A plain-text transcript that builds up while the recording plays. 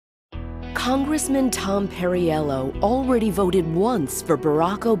Congressman Tom Perriello already voted once for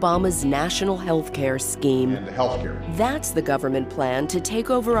Barack Obama's national health care scheme. And healthcare. That's the government plan to take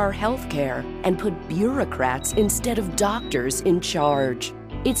over our health care and put bureaucrats instead of doctors in charge.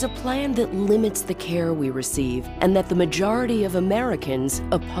 It's a plan that limits the care we receive and that the majority of Americans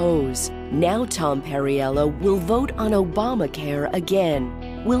oppose. Now Tom Perriello will vote on Obamacare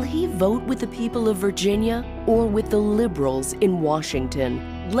again. Will he vote with the people of Virginia or with the liberals in Washington?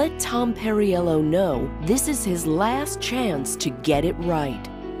 Let Tom Perriello know this is his last chance to get it right.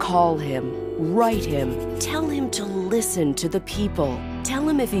 Call him, write him, tell him to listen to the people. Tell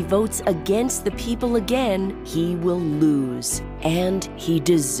him if he votes against the people again, he will lose. And he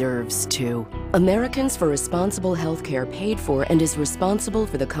deserves to. Americans for Responsible Healthcare paid for and is responsible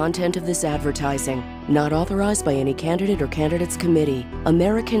for the content of this advertising. Not authorized by any candidate or candidates committee.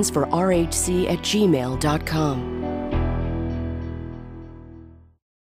 Americans for RHC@gmail.com.